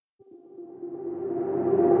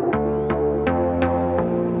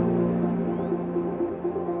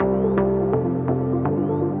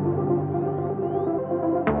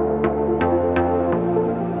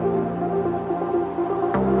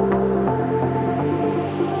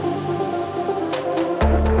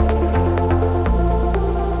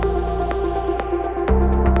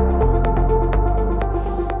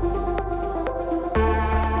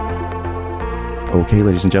Okay,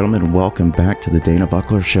 ladies and gentlemen, welcome back to the Dana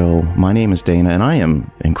Buckler Show. My name is Dana, and I am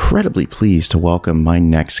incredibly pleased to welcome my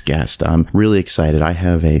next guest. I'm really excited. I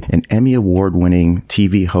have an Emmy Award-winning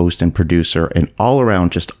TV host and producer, an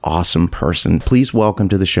all-around just awesome person. Please welcome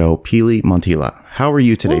to the show, Pili Montilla. How are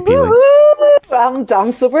you today, Pili?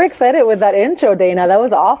 I'm super excited with that intro, Dana. That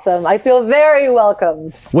was awesome. I feel very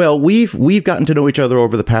welcomed. Well, we've gotten to know each other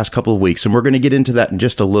over the past couple of weeks, and we're going to get into that in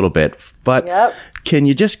just a little bit. But Can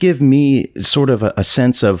you just give me sort of a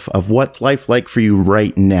sense of what's life like for you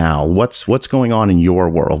right now? What's going on in your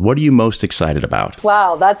world? What are you most excited about?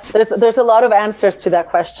 Wow, there's a lot of answers to that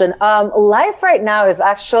question. Life right now is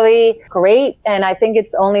actually great, and I think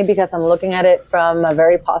it's only because I'm looking at it from a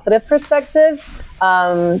very positive perspective.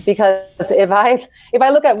 Because if I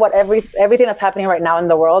look at what everything that's happening right now in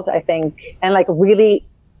the world, I think, and like really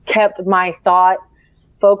kept my thought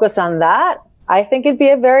focused on that, I think it'd be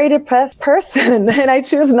a very depressed person, and I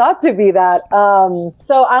choose not to be that.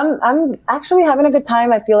 So I'm actually having a good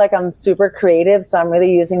time. I feel like I'm super creative, so I'm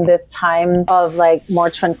really using this time of like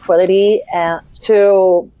more tranquility and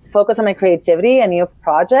to focus on my creativity and new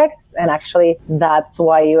projects. And actually, that's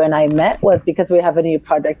why you and I met, was because we have a new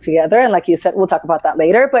project together. And like you said, we'll talk about that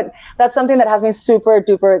later. But that's something that has me super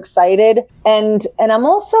duper excited. And I'm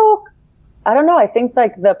also, I don't know, I think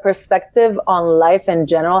like the perspective on life in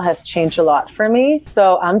general has changed a lot for me.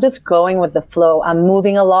 So I'm just going with the flow. I'm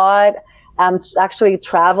moving a lot. I'm actually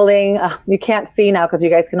traveling. You can't see now because you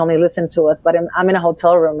guys can only listen to us, but I'm in a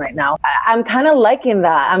hotel room right now. I'm kind of liking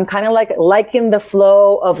that. I'm kind of liking the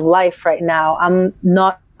flow of life right now. I'm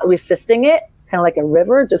not resisting it, kind of like a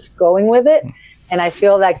river, just going with it. And I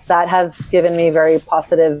feel like that has given me a very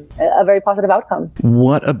positive outcome.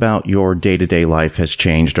 What about your day-to-day life has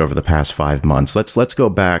changed over the past 5 months? Let's go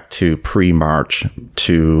back to pre-March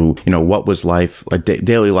to, what was life,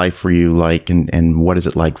 daily life for you like, and what is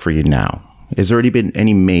it like for you now? Has there already been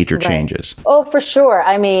any major changes? Oh, for sure.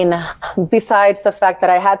 I mean, besides the fact that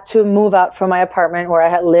I had to move out from my apartment where I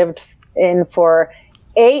had lived in for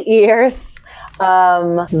 8 years,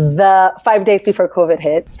 the 5 days before COVID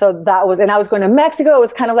hit. So that was, and I was going to Mexico. It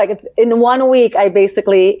was kind of like in 1 week, I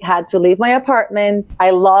basically had to leave my apartment. I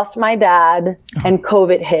lost my dad and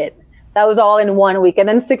COVID hit. That was all in 1 week. And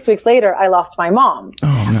then 6 weeks later, I lost my mom.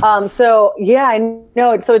 Oh, no. So yeah, I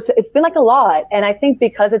know. So it's been like a lot. And I think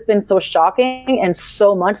because it's been so shocking and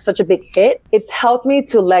such a big hit, it's helped me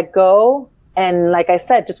to let go. And like I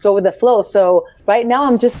said, just go with the flow. So right now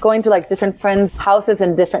I'm just going to like different friends' houses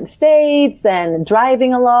in different states and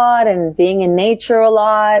driving a lot and being in nature a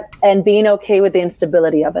lot and being okay with the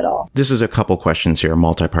instability of it all. This is a couple questions here, a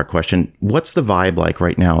multi-part question. What's the vibe like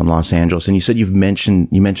right now in Los Angeles? And you said you mentioned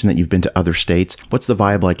that you've been to other states. What's the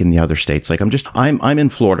vibe like in the other states? Like I'm in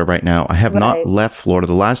Florida right now. I have not left Florida.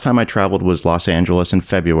 The last time I traveled was Los Angeles in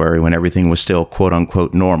February when everything was still quote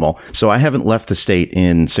unquote normal. So I haven't left the state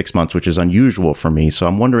in 6 months, which is unusual for me. So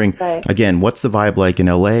I'm wondering, again, what's the vibe like in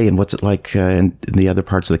LA and what's it like in the other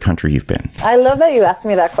parts of the country you've been? I love that you asked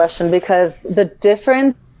me that question because the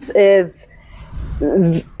difference is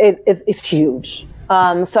it's huge.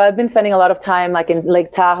 So I've been spending a lot of time like in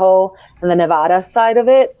Lake Tahoe and the Nevada side of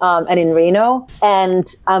it, and in Reno. And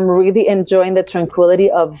I'm really enjoying the tranquility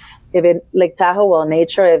of Lake Tahoe, well,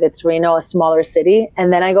 nature, if it's Reno, a smaller city.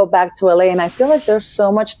 And then I go back to LA and I feel like there's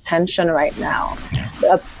so much tension right now.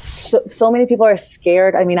 So many people are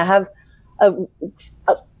scared. I mean, I have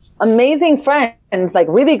amazing friends, like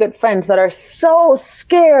really good friends that are so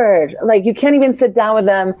scared. Like you can't even sit down with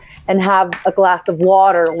them and have a glass of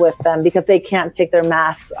water with them because they can't take their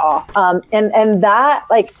masks off. And that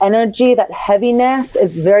like energy, that heaviness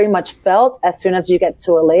is very much felt as soon as you get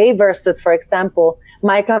to LA versus, for example,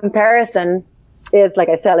 my comparison is, like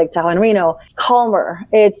I said, Lake Tahoe and Reno. It's calmer.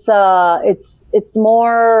 It's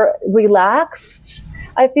more relaxed,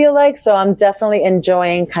 I feel like. So I'm definitely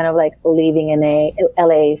enjoying kind of like leaving in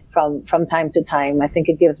LA from time to time. I think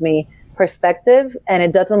it gives me perspective and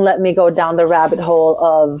it doesn't let me go down the rabbit hole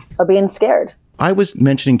of being scared. I was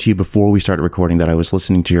mentioning to you before we started recording that I was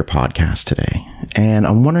listening to your podcast today. And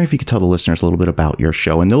I'm wondering if you could tell the listeners a little bit about your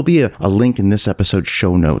show. And there'll be a link in this episode's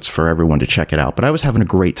show notes for everyone to check it out. But I was having a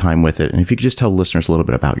great time with it. And if you could just tell listeners a little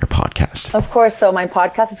bit about your podcast. Of course. So my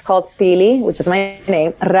podcast is called Pili, which is my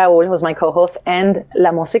name. Raul, who's my co-host, and La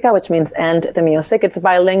Música, which means and the music. It's a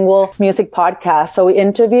bilingual music podcast. So we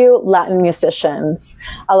interview Latin musicians.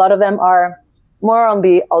 A lot of them are more on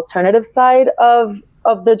the alternative side of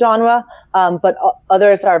the genre, but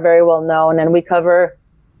others are very well known. And we cover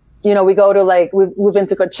we go to we've been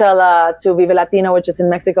to Coachella, to Vive Latino, which is in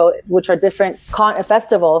Mexico, which are different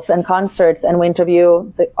festivals and concerts. And we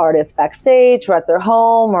interview the artists backstage or at their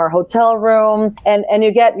home or hotel room. And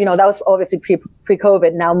you get, that was obviously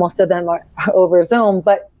pre-COVID. Now most of them are over Zoom,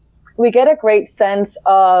 but we get a great sense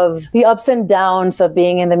of the ups and downs of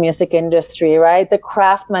being in the music industry, right? The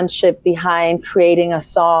craftsmanship behind creating a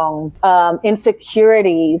song,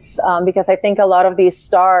 insecurities, because I think a lot of these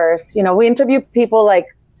stars, we interview people like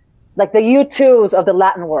the U2s of the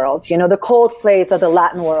Latin world, the Coldplays of the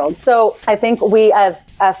Latin world. So I think we as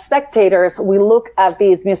spectators, we look at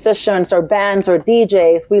these musicians or bands or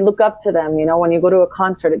DJs, we look up to them. When you go to a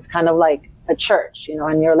concert, it's kind of like a church,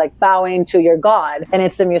 and you're like bowing to your God, and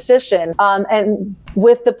it's a musician. And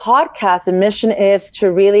with the podcast, the mission is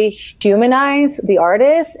to really humanize the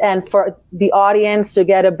artist and for the audience to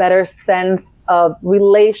get a better sense of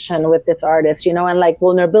relation with this artist, and like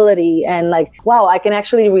vulnerability and like, wow, I can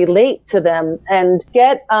actually relate to them and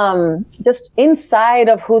get just inside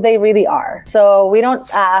of who they really are. So we don't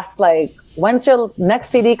ask like, when's your next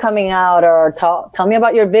CD coming out, or tell me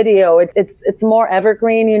about your video. It's more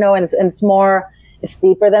evergreen, and it's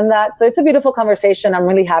deeper than that. So it's a beautiful conversation. I'm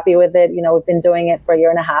really happy with it. We've been doing it for a year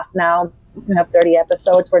and a half now. We have 30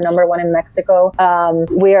 episodes. We're number 1 in Mexico.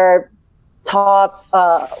 We are top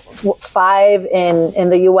 5 in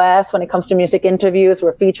the US when it comes to music interviews.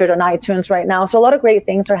 We're featured on iTunes right now. So a lot of great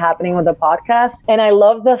things are happening with the podcast. And I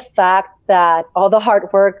love the fact that all the hard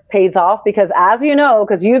work pays off, because as you know,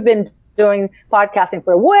 because you've been doing podcasting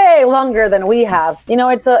for way longer than we have.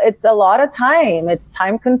 It's a lot of time. It's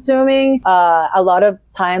time consuming. A lot of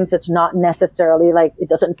times it's not necessarily like it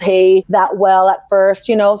doesn't pay that well at first,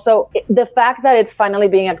 So the fact that it's finally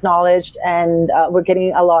being acknowledged and we're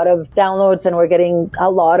getting a lot of downloads and we're getting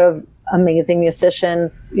a lot of amazing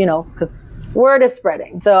musicians, because word is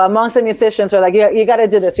spreading. So amongst the musicians are like, you got to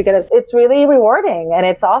do this. It's really rewarding. And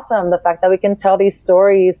it's awesome. The fact that we can tell these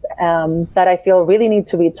stories that I feel really need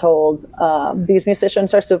to be told. These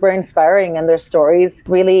musicians are super inspiring, and their stories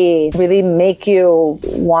really, really make you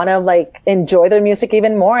want to like enjoy their music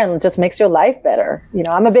even more, and just makes your life better.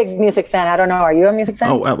 I'm a big music fan. I don't know. Are you a music fan?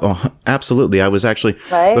 Oh, absolutely. I was actually,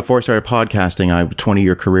 before I started podcasting, I have a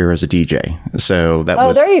 20-year career as a DJ. So that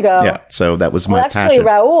was... Oh, there you go. Yeah. So that was my passion.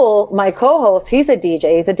 Raul, my co-host, he's a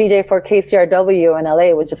DJ. He's a DJ for KCRW in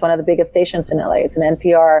LA, which is one of the biggest stations in LA. It's an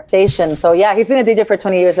NPR station. So yeah, he's been a DJ for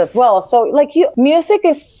 20 years as well. So music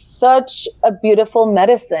is such a beautiful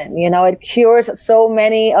medicine. It cures so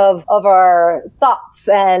many of our thoughts,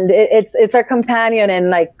 and it's our companion in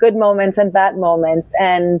like good moments and bad moments.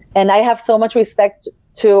 And I have so much respect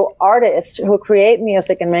to artists who create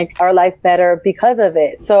music and make our life better because of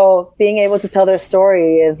it. So being able to tell their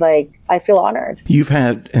story is like, I feel honored. You've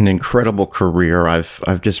had an incredible career.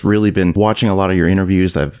 I've just really been watching a lot of your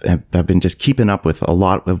interviews. I've been just keeping up with a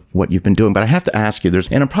lot of what you've been doing. But I have to ask you,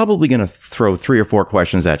 and I'm probably going to throw 3 or 4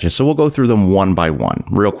 questions at you. So we'll go through them one by one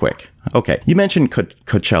real quick. Okay. You mentioned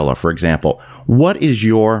Coachella, for example. What is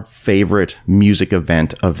your favorite music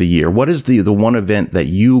event of the year? What is the one event that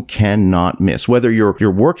you cannot miss, whether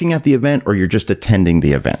you're working at the event or you're just attending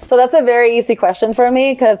the event? So that's a very easy question for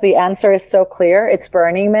me, because the answer is so clear. It's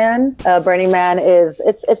Burning Man. Burning Man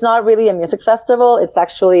it's not really a music festival. It's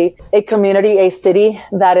actually a community, a city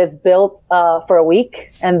that is built for a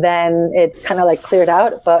week, and then it kind of like cleared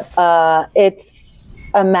out. But it's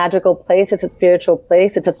a magical place. It's a spiritual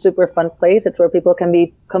place. It's a super fun place. It's where people can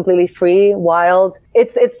be completely free, wild.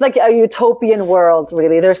 It's like a utopian world,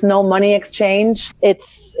 really. There's no money exchange.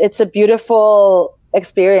 It's a beautiful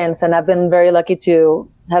experience, and I've been very lucky to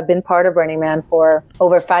have been part of Burning Man for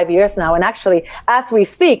over 5 years now. And actually, as we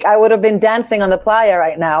speak, I would have been dancing on the playa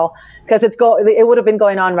right now, because it would have been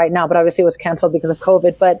going on right now, but obviously it was canceled because of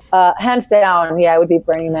COVID. But hands down, yeah, it would be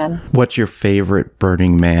Burning Man. What's your favorite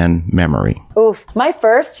Burning Man memory? Oof, my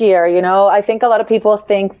first year, I think a lot of people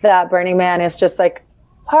think that Burning Man is just like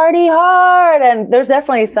party hard, and there's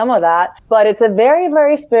definitely some of that, but it's a very,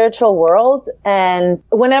 very spiritual world. And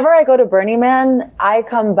whenever I go to Burning Man, I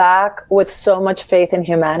come back with so much faith in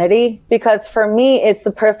humanity, because for me, it's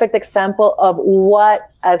the perfect example of what,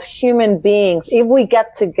 as human beings, if we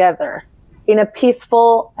get together in a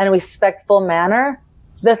peaceful and respectful manner,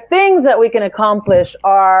 the things that we can accomplish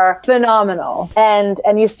are phenomenal. And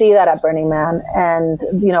you see that at Burning Man. And,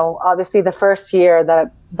 obviously the first year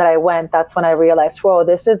that I went, that's when I realized, whoa,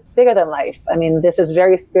 this is bigger than life. I mean, this is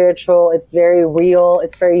very spiritual. It's very real.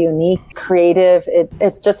 It's very unique, creative.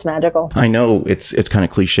 It's just magical. I know it's kind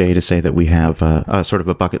of cliche to say that we have a sort of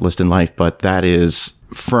a bucket list in life, but that is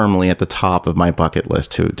firmly at the top of my bucket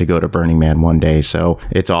list to go to Burning Man one day. So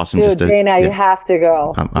it's awesome. Dude, Dana, you have to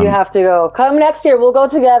go. You have to go. Come next year. We'll go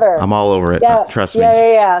together. I'm all over it. Yeah. Trust me.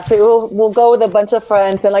 Yeah. So we'll go with a bunch of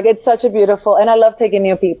friends, and like it's such a beautiful. And I love taking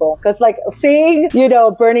new people because like seeing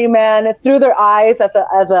Burning Man through their eyes as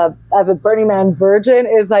a Burning Man virgin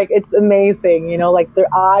is like it's amazing. Like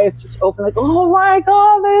their eyes just open like, oh my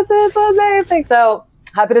God, this is amazing. So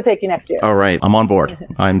happy to take you next year. All right. I'm on board.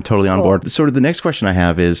 I'm totally on board. Sort of the next question I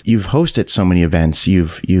have is you've hosted so many events.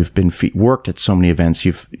 You've been worked at so many events.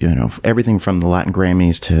 You've, everything from the Latin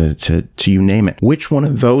Grammys to you name it. Which one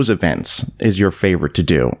of those events is your favorite to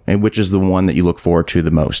do? And which is the one that you look forward to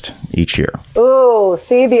the most each year? Oh,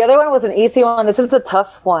 see, the other one was an easy one. This is a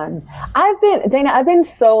tough one. I've been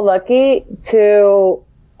so lucky to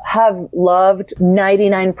have loved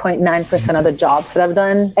 99.9% of the jobs that I've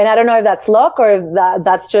done. And I don't know if that's luck or if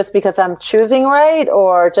that's just because I'm choosing right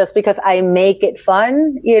or just because I make it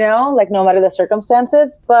fun, like no matter the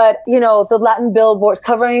circumstances. But, the Latin billboards,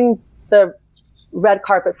 covering the red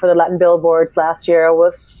carpet for the Latin billboards last year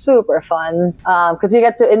was super fun because you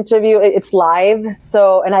get to interview. It's live,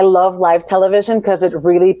 and I love live television because it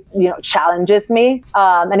really challenges me,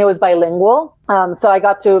 and it was bilingual. So I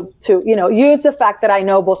got to use the fact that I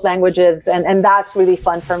know both languages, and that's really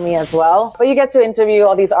fun for me as well. But you get to interview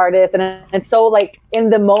all these artists, and it's so like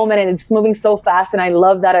in the moment, and it's moving so fast, and I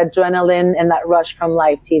love that adrenaline and that rush from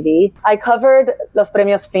live TV. I covered Los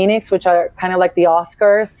Premios Phoenix, which are kind of like the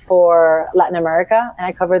Oscars for Latin America, and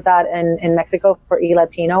I covered that in Mexico for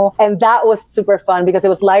eLatino, and that was super fun because it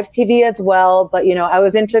was live TV as well. But I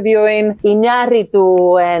was interviewing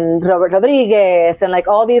Iñárritu and Robert Rodriguez and like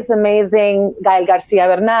all these amazing Gael Garcia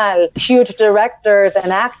Bernal, huge directors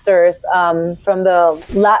and actors from the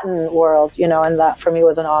Latin world, and that for me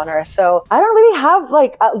was an honor. So I don't really have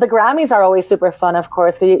the Grammys are always super fun, of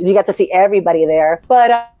course, because you get to see everybody there.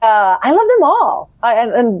 But I love them all.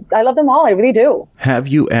 I love them all. I really do. Have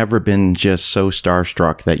you ever been just so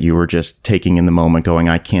starstruck that you were just taking in the moment going,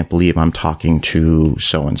 I can't believe I'm talking to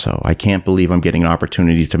so-and-so. I can't believe I'm getting an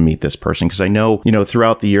opportunity to meet this person. Because I know,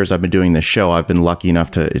 throughout the years I've been doing this show, I've been lucky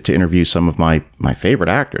enough to interview some of my favorite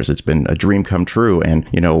actors. It's been a dream come true. And,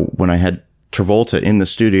 when I had Travolta in the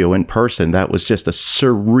studio in person, that was just a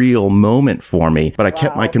surreal moment for me, but I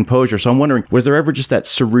kept my composure. So I'm wondering, was there ever just that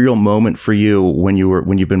surreal moment for you when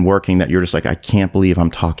you've been working that you're just like, I can't believe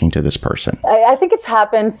I'm talking to this person? I think it's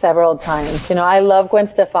happened several times. I love Gwen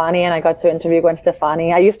Stefani, and I got to interview Gwen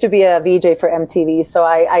Stefani. I used to be a VJ for MTV, so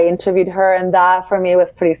I interviewed her, and that for me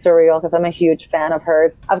was pretty surreal because I'm a huge fan of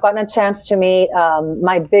hers. I've gotten a chance to meet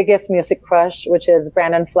my biggest music crush, which is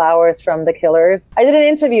Brandon Flowers from The Killers. I didn't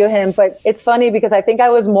interview him, but it's funny because I think I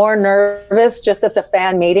was more nervous just as a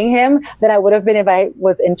fan meeting him than I would have been if I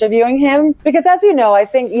was interviewing him. Because as you know, I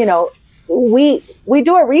think, we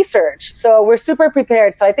do a research, so we're super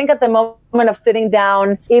prepared. So I think at the moment of sitting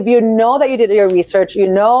down, if you know that you did your research,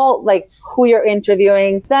 like who you're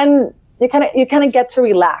interviewing, then you kind of get to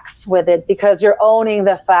relax with it because you're owning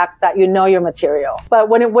the fact that you know your material. But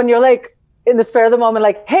when you're like, in the spur of the moment,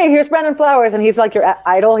 like, hey, here's Brandon Flowers, and he's like your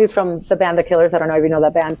idol. He's from the band The Killers. I don't know if you know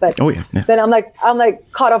that band, but then I'm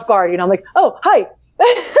like caught off guard. I'm like, oh, hi,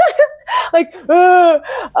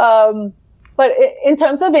 But in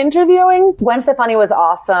terms of interviewing, Gwen Stefani was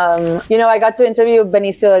awesome. I got to interview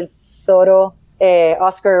Benicio del Toro,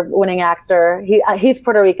 Oscar-winning actor. He's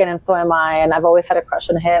Puerto Rican, and so am I. And I've always had a crush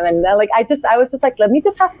on him. And I was just like, let me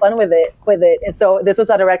just have fun with it. And so this was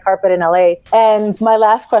at a red carpet in LA. And my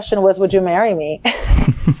last question was, would you marry me?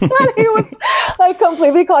 And he was like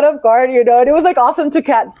completely caught off guard, and it was like awesome to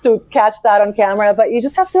catch that on camera. But you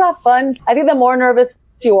just have to have fun. I think the more nervous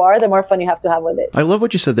you are, the more fun you have to have with it. I love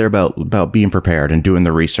what you said there about being prepared and doing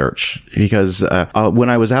the research, because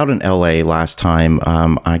when I was out in LA last time,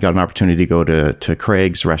 I got an opportunity to go to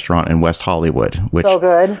Craig's restaurant in West Hollywood,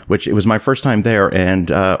 which it was my first time there.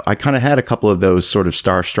 And I kind of had a couple of those sort of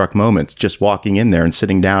starstruck moments just walking in there and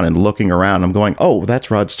sitting down and looking around. I'm going, oh,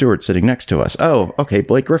 that's Rod Stewart sitting next to us. Oh, okay.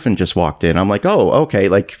 Blake Griffin just walked in. I'm like, oh, okay.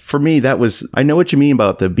 Like for me, I know what you mean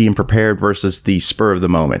about the being prepared versus the spur of the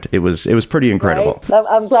moment. It was pretty incredible. Right?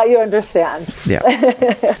 I'm glad you understand.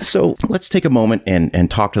 Yeah. So let's take a moment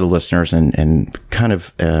and talk to the listeners and kind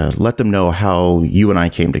of let them know how you and I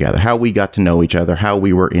came together, how we got to know each other, how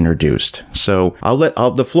we were introduced. So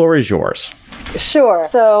the floor is yours. Sure.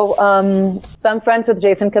 So I'm friends with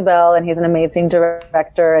Jason Cabell, and he's an amazing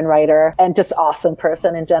director and writer and just awesome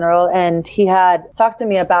person in general. And he had talked to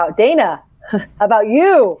me about Dana, about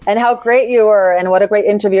you and how great you were and what a great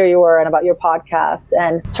interviewer you were and about your podcast.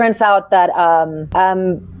 And turns out that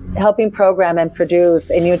I'm helping program and produce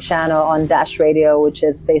a new channel on Dash Radio, which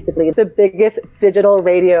is basically the biggest digital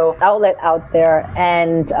radio outlet out there.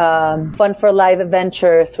 And Fun for Life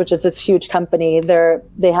Ventures, which is this huge company,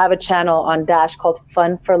 they have a channel on Dash called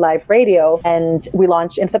Fun for Life Radio. And we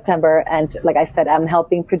launched in September. And like I said, I'm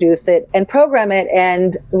helping produce it and program it.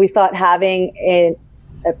 And we thought having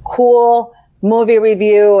a cool movie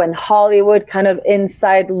review and Hollywood kind of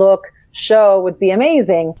inside look show would be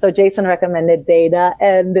amazing. So Jason recommended Data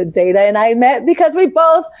and I met because we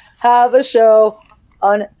both have a show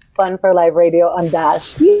on Fun for Live Radio on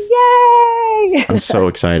Dash. Yay! I'm so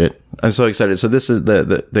excited. So this is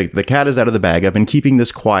the cat is out of the bag. I've been keeping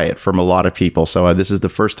this quiet from a lot of people. So this is the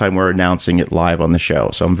first time we're announcing it live on the show.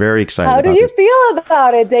 So I'm very excited. How do you feel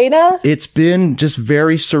about it, Dana? It's been just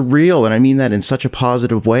very surreal. And I mean that in such a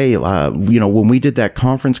positive way. When we did that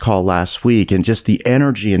conference call last week and just the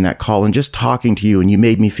energy in that call and just talking to you, and you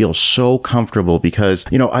made me feel so comfortable because,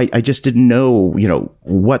 I just didn't know,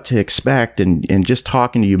 what to expect. And just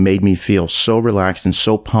talking to you made me feel so relaxed and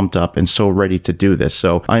so pumped up and so ready to do this.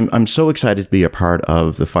 So I'm so excited to be a part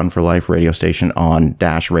of the Fun for Life radio station on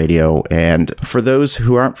Dash Radio. And for those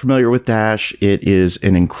who aren't familiar with Dash, it is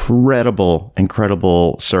an incredible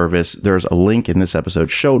service. There's a link in this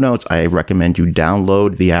episode's show notes. I recommend you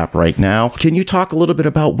download the app right now. Can you talk a little bit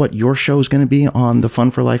about what your show is going to be on the Fun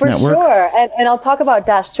for Life network? Sure. And I'll talk about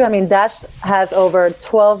Dash too. I mean, Dash has over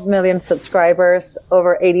 12 million subscribers,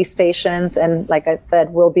 over 80 stations. And like I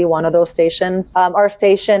said, we'll be one of those stations. Our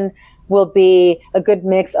station will be a good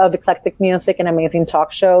mix of eclectic music and amazing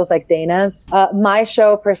talk shows like Dana's. My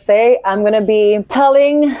show per se, I'm going to be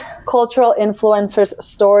telling cultural influencers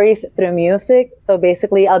stories through music. So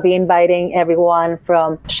basically, I'll be inviting everyone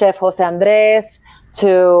from Chef Jose Andres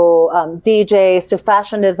to DJs, to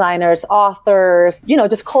fashion designers, authors,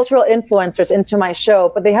 just cultural influencers into my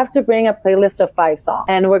show. But they have to bring a playlist of 5 songs.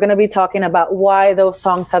 And we're going to be talking about why those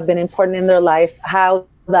songs have been important in their life, how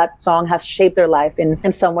that song has shaped their life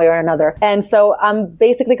in some way or another. And so I'm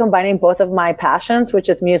basically combining both of my passions, which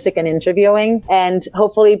is music and interviewing, and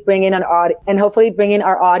hopefully bringing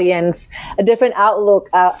our audience a different outlook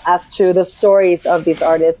as to the stories of these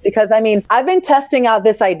artists. Because I've been testing out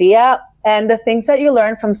this idea, and the things that you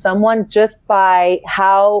learn from someone just by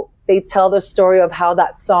how they tell the story of how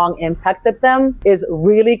that song impacted them is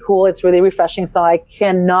really cool. It's really refreshing. So I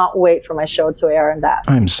cannot wait for my show to air in that.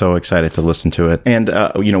 I'm so excited to listen to it. And,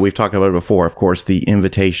 we've talked about it before. Of course, the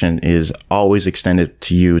invitation is always extended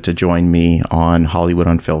to you to join me on Hollywood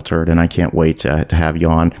Unfiltered. And I can't wait to have you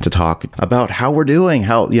on to talk about how we're doing,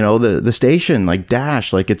 how, the station, like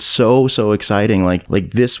Dash, like it's so exciting.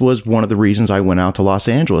 Like this was one of the reasons I went out to Los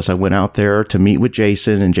Angeles. I went out there to meet with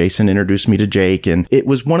Jason, and Jason introduced me to Jake. And it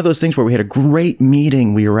was one of those things where we had a great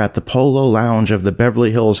meeting. We were at the Polo Lounge of the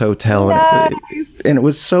Beverly Hills Hotel. Nice. And it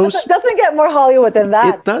was so... Doesn't get more Hollywood than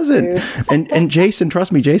that. It doesn't. And Jason,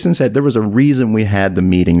 trust me, Jason said there was a reason we had the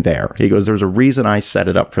meeting there. He goes, there was a reason I set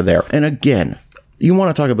it up for there. And again, you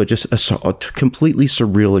want to talk about just a completely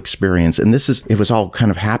surreal experience. And it was all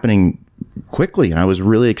kind of happening quickly. And I was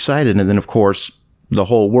really excited. And then, of course, the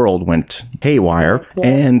whole world went haywire. Yeah.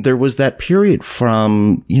 And there was that period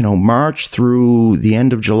from, March through the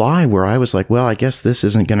end of July where I was like, well, I guess this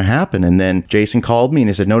isn't going to happen. And then Jason called me and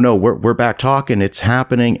he said, no, we're back talking. It's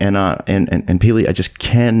happening. And Pili, I just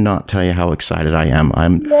cannot tell you how excited I am.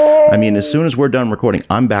 As soon as we're done recording,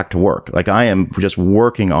 I'm back to work. Like I am just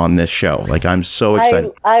working on this show. Like I'm so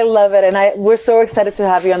excited. I love it. And we're so excited to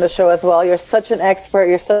have you on the show as well. You're such an expert.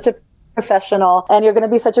 You're such a professional, and you're going to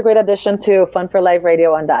be such a great addition to Fun for Life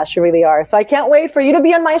Radio on Dash. You really are. So I can't wait for you to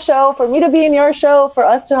be on my show, for me to be in your show, for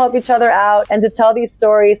us to help each other out and to tell these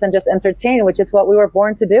stories and just entertain, which is what we were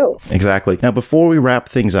born to do. Exactly. Now, before we wrap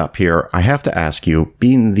things up here, I have to ask you,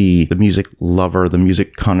 being the music lover, the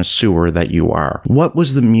music connoisseur that you are, what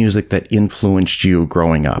was the music that influenced you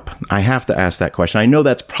growing up? I have to ask that question. I know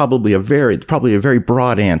that's probably a very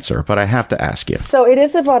broad answer, but I have to ask you. So it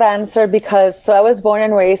is a broad answer because I was born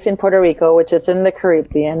and raised in Puerto Rico, which is in the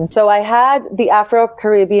Caribbean. So I had the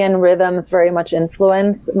Afro-Caribbean rhythms very much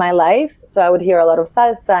influence my life. So I would hear a lot of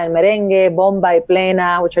salsa and merengue, bomba y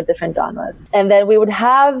plena, which are different genres. And then we would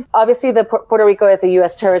have, obviously Puerto Rico is a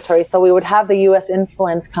U.S. territory, so we would have the U.S.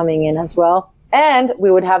 influence coming in as well. And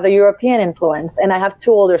we would have the European influence. And I have 2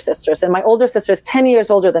 older sisters, and my older sister is 10 years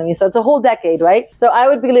older than me. So it's a whole decade, right? So I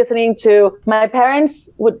would be listening to, my parents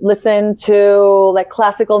would listen to like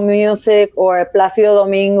classical music or Plácido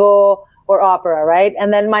Domingo or opera, right?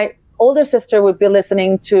 And then my older sister would be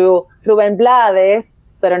listening to Ruben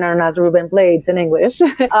Blades, better known as Ruben Blades in English,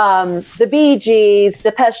 the Bee Gees,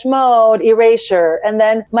 Depeche Mode, Erasure. And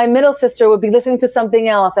then my middle sister would be listening to something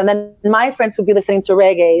else. And then my friends would be listening to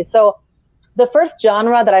reggae. So the first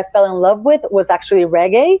genre that I fell in love with was actually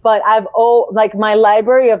reggae, but my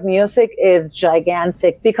library of music is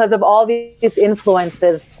gigantic because of all these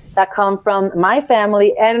influences that come from my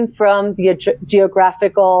family and from the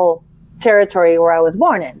geographical territory where I was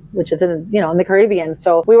born in, which is in the Caribbean.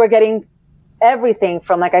 So we were getting everything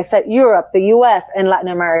from, like I said, Europe, the US, and Latin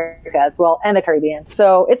America as well, and the Caribbean.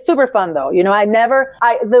 So it's super fun though.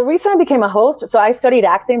 The reason I became a host, so I studied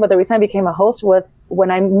acting, but the reason I became a host was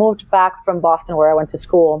when I moved back from Boston, where I went to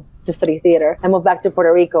school to study theater. I moved back to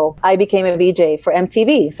Puerto Rico. I became a VJ for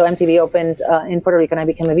MTV. So MTV opened in Puerto Rico and I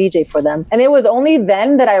became a VJ for them. And it was only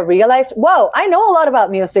then that I realized, whoa, I know a lot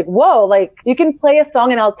about music. Whoa, like you can play a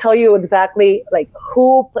song and I'll tell you exactly like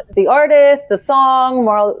the artist, the song,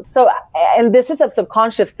 moral. So, and this is a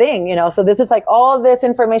subconscious thing, so this is like all this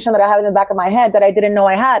information that I have in the back of my head that I didn't know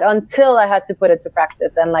I had until I had to put it to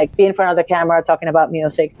practice and like be in front of the camera talking about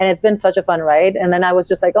music. And it's been such a fun ride. And then I was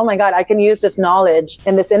just like, oh my God, I can use this knowledge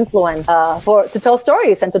and this influence to tell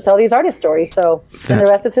stories and to tell these artists' stories. So and the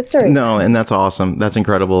rest is history. No, and that's awesome. That's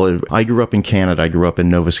incredible. I grew up in Canada. I grew up in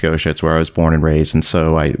Nova Scotia. It's where I was born and raised. And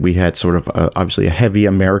so we had sort of obviously a heavy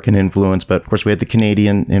American influence, but of course we had the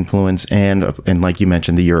Canadian influence and like you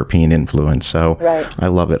mentioned, the European influence. So right. I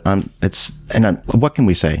love it. What can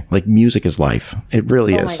we say? Like music is life. It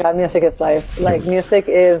really is. Oh my God, music is life. Like music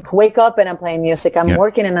is wake up and I'm playing music. I'm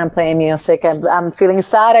working and I'm playing music. I'm feeling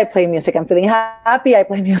sad. I play music. I'm feeling happy. I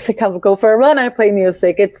play music. I'll go for a run. I play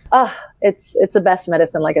music. It's the best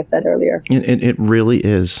medicine, like I said earlier. It really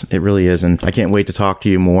is. It really is. And I can't wait to talk to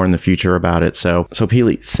you more in the future about it. So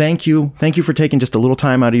Pili, thank you. Thank you for taking just a little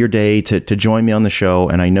time out of your day to join me on the show.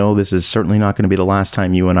 And I know this is certainly not going to be the last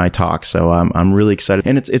time you and I talk. So I'm really excited.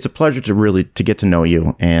 And it's a pleasure to get to know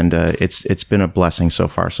you. And it's been a blessing so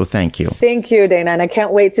far. So thank you. Thank you, Dana. And I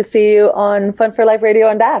can't wait to see you on Fun for Life Radio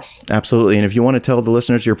on Dash. Absolutely. And if you want to tell the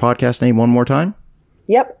listeners your podcast name one more time.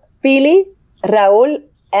 Yep. Pili, Raúl,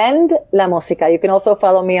 and La Música. You can also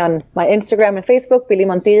follow me on my Instagram and Facebook, Pili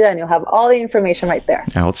Montilla, and you'll have all the information right there.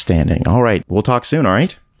 Outstanding. All right. We'll talk soon. All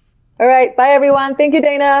right. All right. Bye, everyone. Thank you,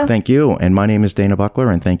 Dana. Thank you. And my name is Dana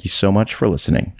Buckler, and thank you so much for listening.